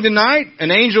 but during the night,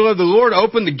 an angel of the Lord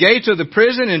opened the gates of the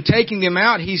prison, and taking them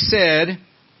out, He said,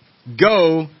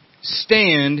 go,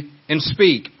 stand, and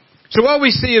speak. So what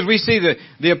we see is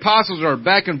the apostles are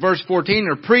back in verse 14,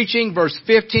 they're preaching. Verse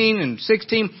 15 and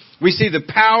 16, we see the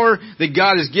power that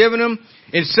God has given them.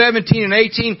 In 17 and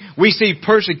 18, we see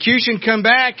persecution come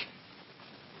back.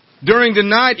 During the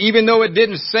night, even though it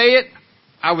didn't say it,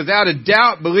 I without a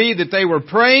doubt believe that they were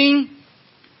praying.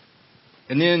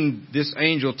 And then this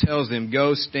angel tells them,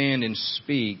 go stand and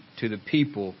speak to the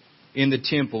people in the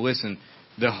temple. Listen,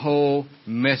 the whole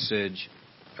message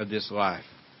of this life.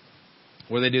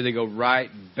 What do? They go right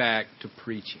back to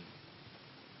preaching.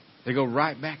 They go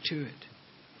right back to it.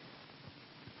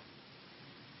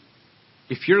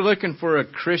 If you're looking for a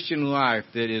Christian life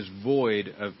that is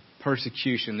void of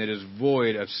persecution, that is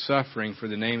void of suffering for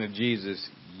the name of Jesus,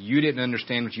 you didn't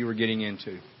understand what you were getting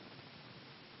into.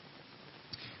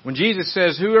 When Jesus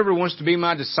says, whoever wants to be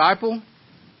my disciple,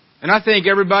 and I think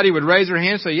everybody would raise their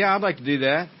hand and say, yeah, I'd like to do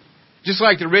that. Just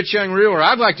like the rich young ruler,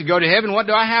 I'd like to go to heaven. What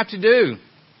do I have to do?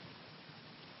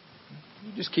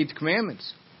 Just keep the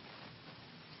commandments.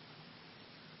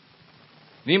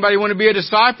 Anybody want to be a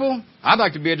disciple? I'd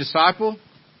like to be a disciple.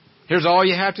 Here's all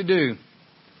you have to do.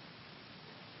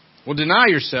 Well, deny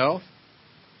yourself.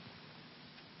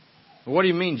 Well, what do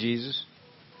you mean, Jesus?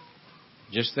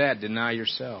 Just that, deny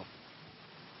yourself.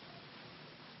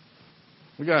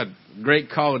 We got a great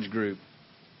college group.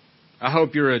 I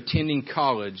hope you're attending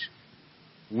college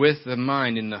with the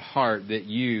mind and the heart that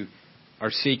you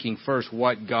are seeking first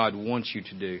what God wants you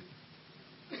to do.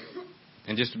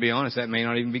 And just to be honest, that may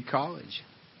not even be college.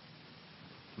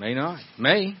 May not.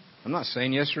 May. I'm not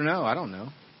saying yes or no. I don't know.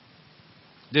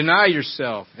 Deny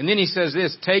yourself. And then he says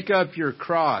this, take up your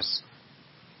cross.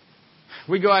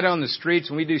 We go out on the streets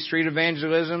and we do street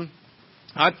evangelism.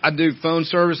 I do phone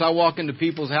service. I walk into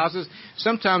people's houses.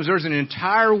 Sometimes there's an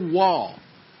entire wall.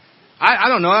 I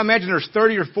don't know. I imagine there's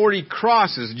 30 or 40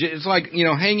 crosses. It's like,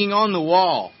 hanging on the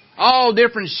wall. All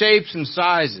different shapes and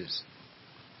sizes.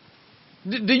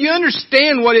 Do you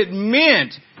understand what it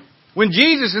meant when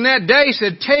Jesus in that day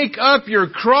said, take up your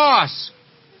cross?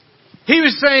 He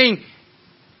was saying,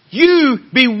 you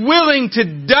be willing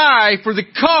to die for the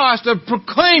cost of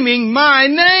proclaiming my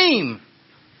name.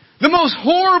 The most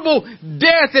horrible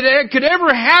death that could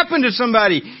ever happen to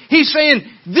somebody. He's saying,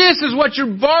 this is what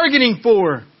you're bargaining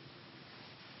for.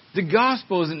 The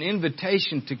gospel is an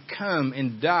invitation to come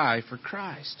and die for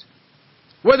Christ.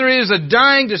 Whether it is a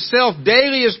dying to self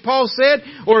daily, as Paul said,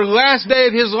 or last day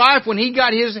of his life when he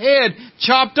got his head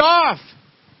chopped off.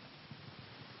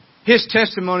 His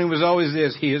testimony was always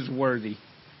this, he is worthy.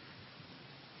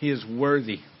 He is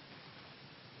worthy.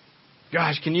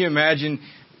 Gosh, can you imagine?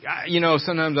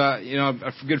 Sometimes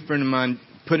a good friend of mine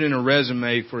put in a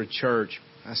resume for a church.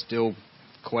 I still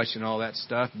question all that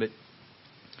stuff, but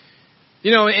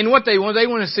and what they want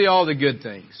to see all the good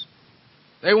things.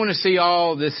 They want to see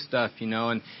all this stuff,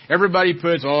 and everybody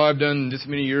puts, I've done this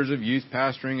many years of youth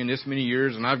pastoring and this many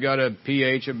years, and I've got a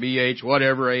PH, a BH,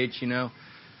 whatever H,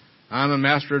 I'm a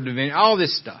master of divinity, all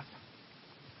this stuff.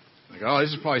 Like,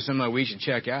 this is probably something we should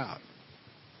check out.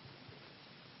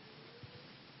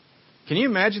 Can you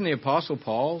imagine the Apostle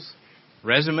Paul's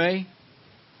resume?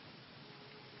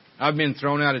 I've been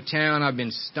thrown out of town. I've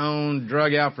been stoned,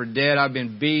 drug out for dead. I've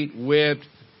been beat, whipped.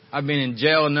 I've been in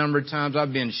jail a number of times.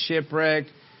 I've been shipwrecked.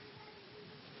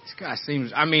 This guy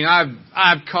seems...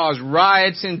 I've caused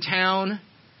riots in town.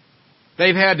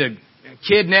 They've had to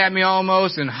kidnap me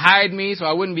almost and hide me so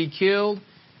I wouldn't be killed.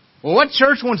 Well, what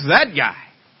church wants that guy?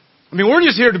 We're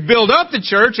just here to build up the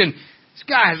church, and this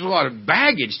guy has a lot of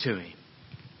baggage to him.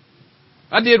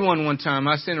 I did one time.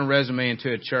 I sent a resume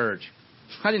into a church.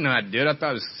 I didn't know how to do it. I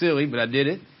thought it was silly, but I did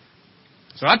it.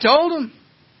 So I told him.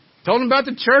 Told him about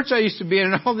the church I used to be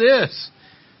in and all this.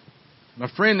 My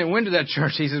friend that went to that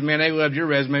church, he says, man, they loved your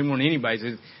resume more than anybody. He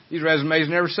says, these resumes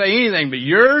never say anything but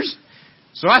yours.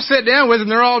 So I sat down with them.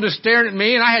 They're all just staring at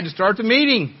me, and I had to start the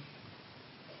meeting.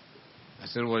 I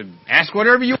said, well, ask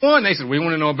whatever you want. And they said, we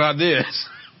want to know about this.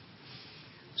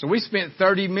 So we spent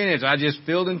 30 minutes. I just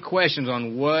filled in questions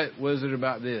on what was it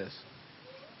about this.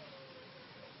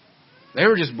 They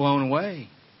were just blown away.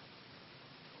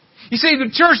 You see, the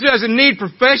church doesn't need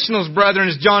professionals, brethren,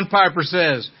 as John Piper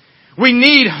says. We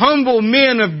need humble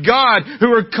men of God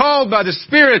who are called by the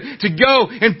Spirit to go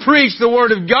and preach the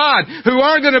Word of God, who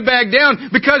aren't going to back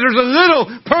down because there's a little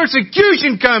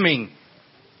persecution coming.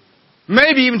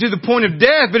 Maybe even to the point of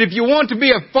death. But if you want to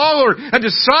be a follower, a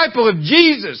disciple of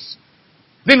Jesus,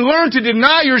 then learn to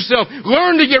deny yourself.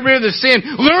 Learn to get rid of the sin.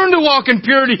 Learn to walk in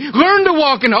purity. Learn to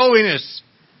walk in holiness.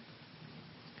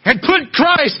 And put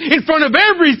Christ in front of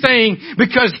everything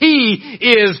because He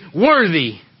is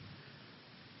worthy.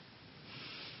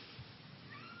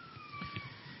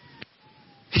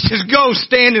 He says, go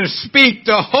stand and speak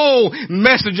the whole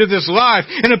message of this life.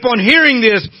 And upon hearing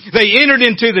this, they entered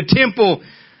into the temple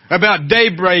about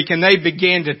daybreak and they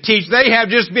began to teach. They have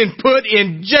just been put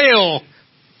in jail.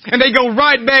 And they go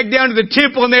right back down to the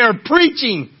temple and they are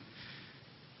preaching.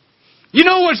 You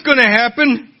know what's going to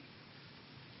happen?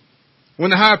 When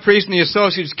the high priest and the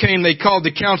associates came, they called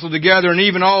the council together and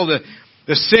even all the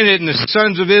Senate and the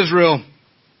sons of Israel.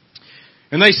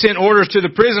 And they sent orders to the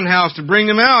prison house to bring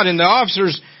them out. And the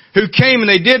officers who came and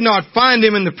they did not find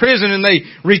them in the prison, and they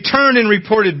returned and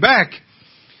reported back,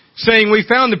 saying, we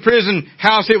found the prison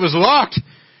house, it was locked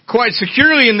quite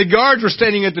securely and the guards were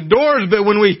standing at the doors, but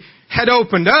when we had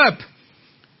opened up,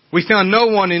 we found no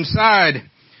one inside.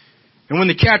 And when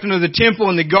the captain of the temple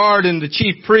and the guard and the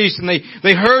chief priest, and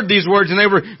they heard these words and they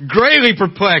were greatly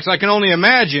perplexed, I can only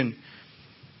imagine,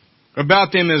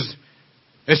 about them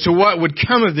as to what would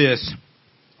come of this.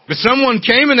 But someone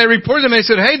came and they reported them and they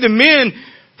said, hey, the men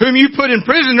whom you put in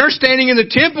prison, they're standing in the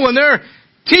temple and they're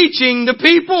teaching the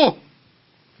people.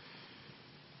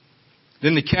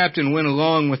 Then the captain went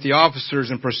along with the officers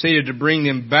and proceeded to bring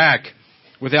them back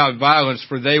without violence,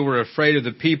 for they were afraid of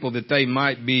the people that they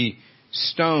might be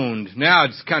stoned. Now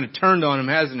it's kind of turned on them,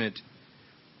 hasn't it?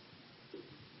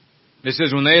 It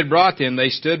says, when they had brought them, they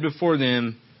stood them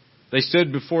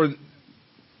before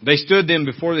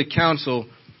the council,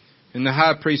 and the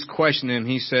high priest questioned them.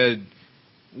 He said,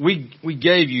 We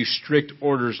gave you strict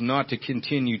orders not to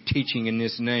continue teaching in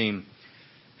this name,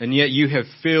 and yet you have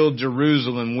filled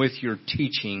Jerusalem with your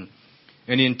teaching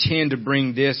and intend to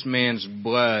bring this man's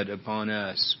blood upon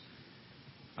us.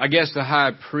 I guess the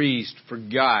high priest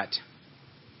forgot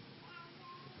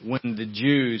when the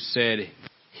Jews said,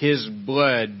 His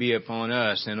blood be upon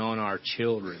us and on our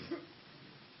children.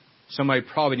 Somebody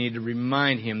probably needed to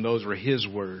remind him those were his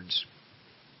words.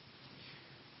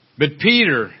 But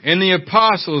Peter and the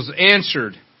apostles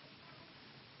answered,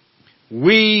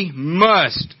 We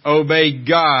must obey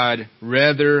God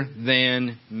rather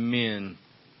than men.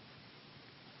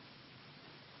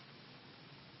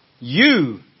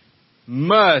 You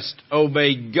must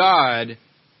obey God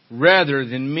rather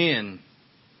than men.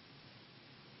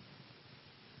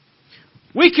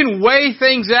 We can weigh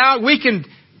things out. We can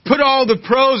put all the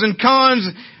pros and cons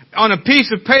on a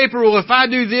piece of paper. Well, if I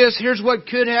do this, here's what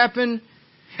could happen.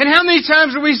 And how many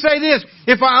times do we say this?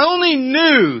 If I only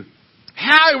knew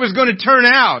how it was going to turn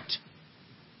out.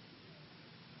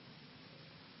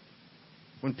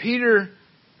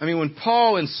 When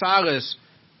Paul and Silas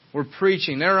were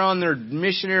preaching, they were on their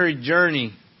missionary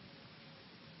journey.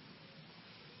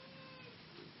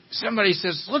 Somebody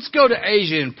says, let's go to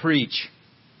Asia and preach.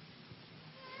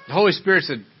 The Holy Spirit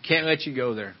said, can't let you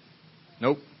go there.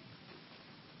 Nope.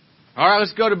 All right,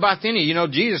 let's go to Bithynia. You know,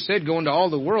 Jesus said go into all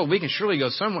the world. We can surely go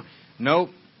somewhere. Nope.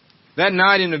 That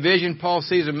night in a vision, Paul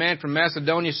sees a man from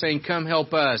Macedonia saying, come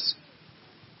help us.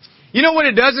 You know what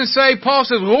it doesn't say? Paul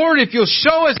says, Lord, if you'll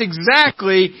show us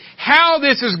exactly how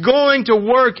this is going to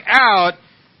work out,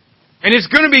 and it's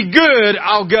going to be good,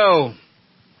 I'll go.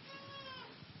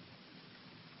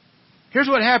 Here's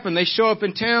what happened. They show up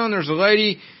in town. There's a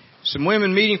lady, some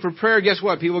women meeting for prayer. Guess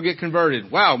what? People get converted.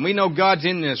 Wow, we know God's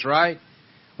in this, right?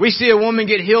 We see a woman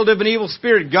get healed of an evil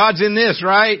spirit. God's in this,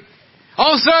 right?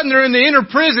 All of a sudden, they're in the inner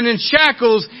prison in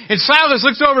shackles, and Silas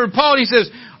looks over at Paul and he says,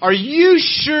 are you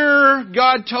sure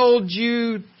God told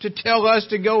you to tell us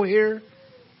to go here?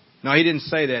 No, he didn't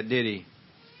say that, did he?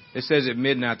 It says at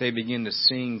midnight they begin to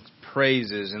sing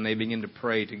praises and they begin to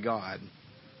pray to God.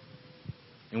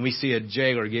 And we see a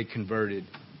jailer get converted.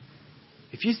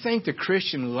 If you think the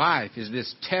Christian life is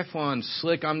this Teflon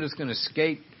slick, I'm just going to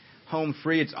skate home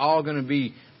free, it's all going to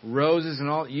be roses and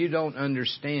all, you don't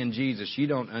understand Jesus. You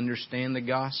don't understand the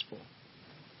gospel.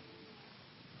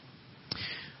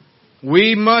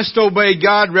 We must obey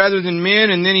God rather than men.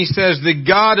 And then he says, the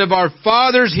God of our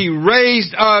fathers, He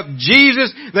raised up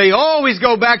Jesus. They always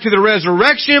go back to the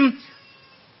resurrection.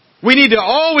 We need to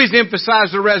always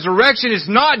emphasize the resurrection. It's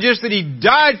not just that He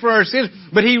died for our sins,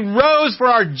 but He rose for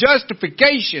our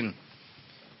justification.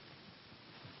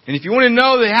 And if you want to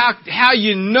know how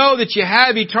you know that you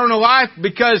have eternal life,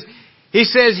 because He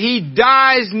says He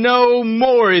dies no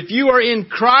more. If you are in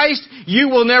Christ, you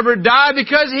will never die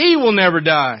because He will never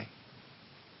die.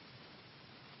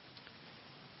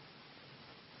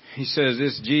 He says,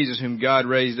 this Jesus whom God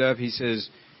raised up, He says,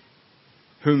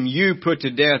 whom you put to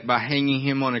death by hanging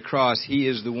Him on a cross, He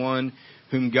is the one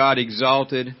whom God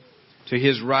exalted to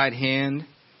His right hand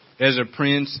as a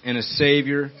prince and a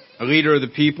savior, a leader of the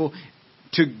people,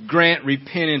 to grant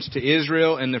repentance to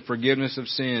Israel and the forgiveness of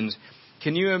sins.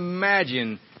 Can you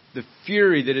imagine the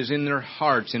fury that is in their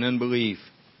hearts in unbelief?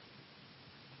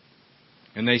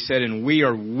 And they said, and we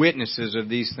are witnesses of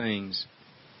these things.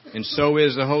 And so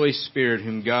is the Holy Spirit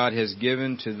whom God has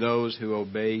given to those who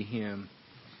obey Him.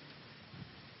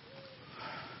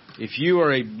 If you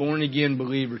are a born-again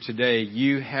believer today,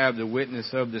 you have the witness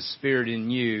of the Spirit in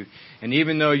you. And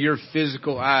even though your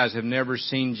physical eyes have never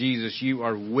seen Jesus, you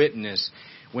are witness.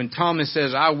 When Thomas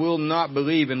says, I will not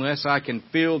believe unless I can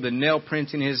feel the nail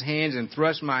prints in His hands and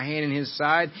thrust my hand in His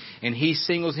side, and He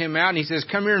singles him out and He says,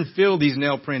 come here and feel these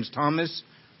nail prints, Thomas.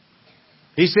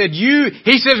 He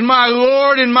says, my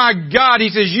Lord and my God. He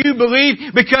says, you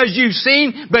believe because you've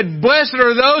seen, but blessed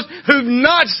are those who've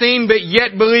not seen but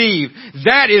yet believe.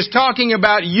 That is talking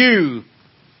about you.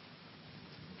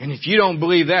 And if you don't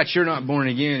believe that, you're not born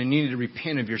again and you need to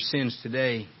repent of your sins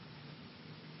today.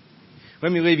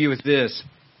 Let me leave you with this.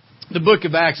 The book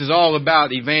of Acts is all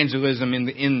about evangelism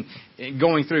in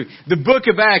going through. The book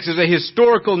of Acts is a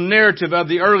historical narrative of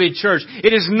the early church.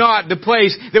 It is not the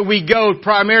place that we go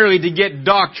primarily to get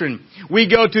doctrine. We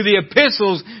go to the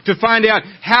epistles to find out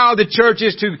how the church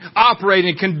is to operate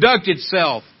and conduct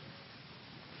itself.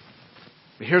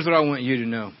 But here's what I want you to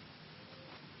know.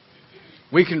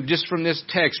 We can, just from this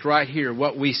text right here,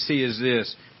 what we see is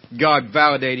this. God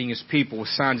validating His people with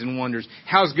signs and wonders.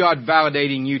 How's God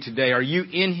validating you today? Are you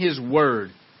in His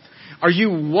Word? Are you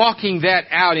walking that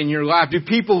out in your life? Do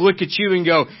people look at you and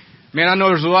go, man, I know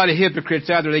there's a lot of hypocrites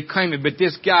out there, they claim it, but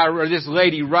this guy or this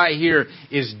lady right here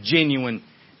is genuine.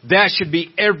 That should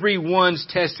be everyone's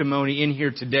testimony in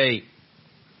here today.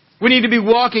 We need to be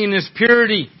walking in this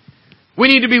purity. We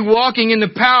need to be walking in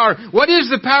the power. What is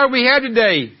the power we have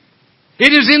today?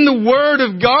 It is in the Word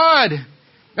of God.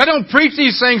 I don't preach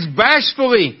these things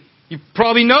bashfully. You've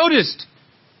probably noticed.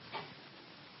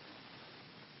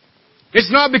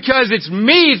 It's not because it's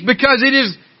me, it's because it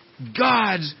is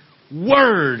God's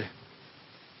Word.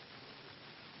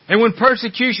 And when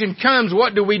persecution comes,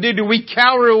 what do? Do we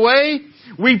cower away?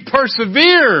 We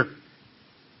persevere.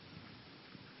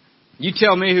 You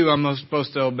tell me who I'm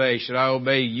supposed to obey. Should I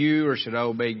obey you or should I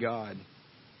obey God?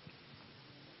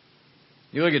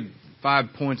 You look at 5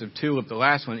 points of TULIP, the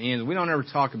last one ends. We don't ever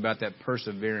talk about that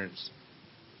perseverance.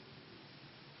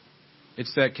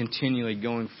 It's that continually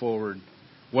going forward.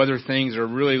 Whether things are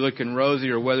really looking rosy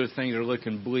or whether things are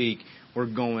looking bleak, we're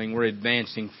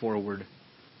advancing forward.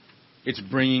 It's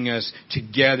bringing us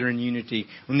together in unity.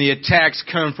 When the attacks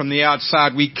come from the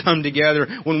outside, we come together.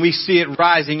 When we see it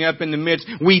rising up in the midst,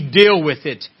 we deal with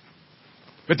it.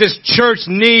 But this church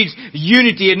needs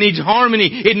unity. It needs harmony.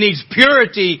 It needs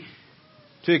purity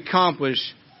to accomplish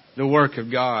the work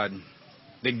of God.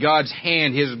 That God's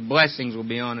hand, His blessings will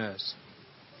be on us.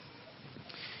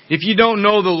 If you don't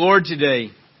know the Lord today,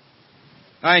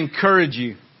 I encourage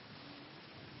you,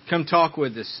 come talk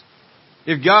with us.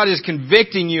 If God is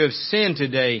convicting you of sin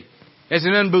today, as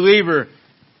an unbeliever,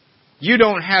 you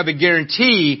don't have a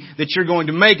guarantee that you're going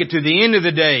to make it to the end of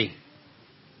the day.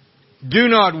 Do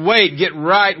not wait. Get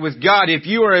right with God. If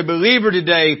you are a believer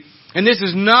today, and this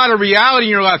is not a reality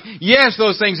in your life. Yes,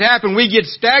 those things happen. We get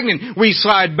stagnant. We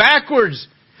slide backwards.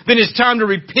 Then it's time to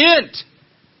repent.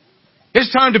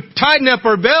 It's time to tighten up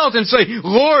our belt and say,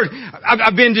 Lord,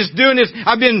 I've been just doing this.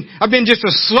 I've been just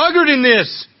a sluggard in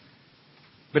this.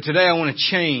 But today I want to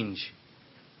change.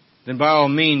 Then by all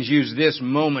means use this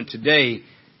moment today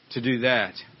to do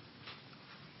that.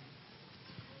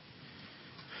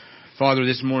 Father,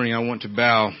 this morning I want to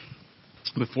bow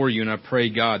before you and I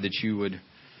pray, God, that you would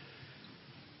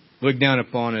look down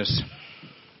upon us.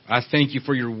 I thank you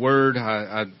for your word.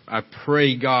 I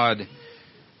pray, God,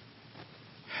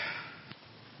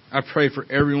 I pray for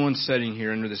everyone sitting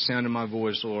here under the sound of my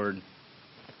voice, Lord.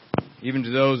 Even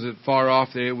to those that far off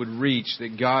that it would reach,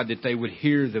 that God, that they would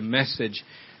hear the message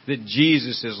that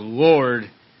Jesus is Lord,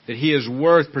 that He is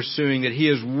worth pursuing, that He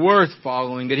is worth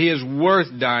following, that He is worth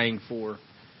dying for.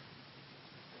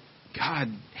 God,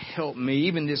 help me.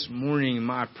 Even this morning,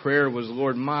 my prayer was,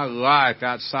 Lord, my life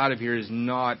outside of here is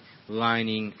not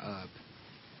lining up.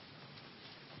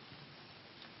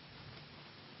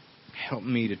 Help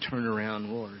me to turn around,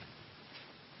 Lord.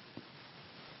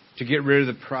 To get rid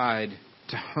of the pride.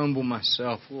 To humble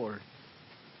myself, Lord.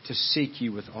 To seek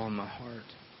you with all my heart.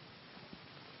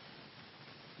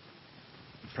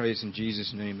 I pray this in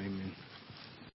Jesus' name, amen.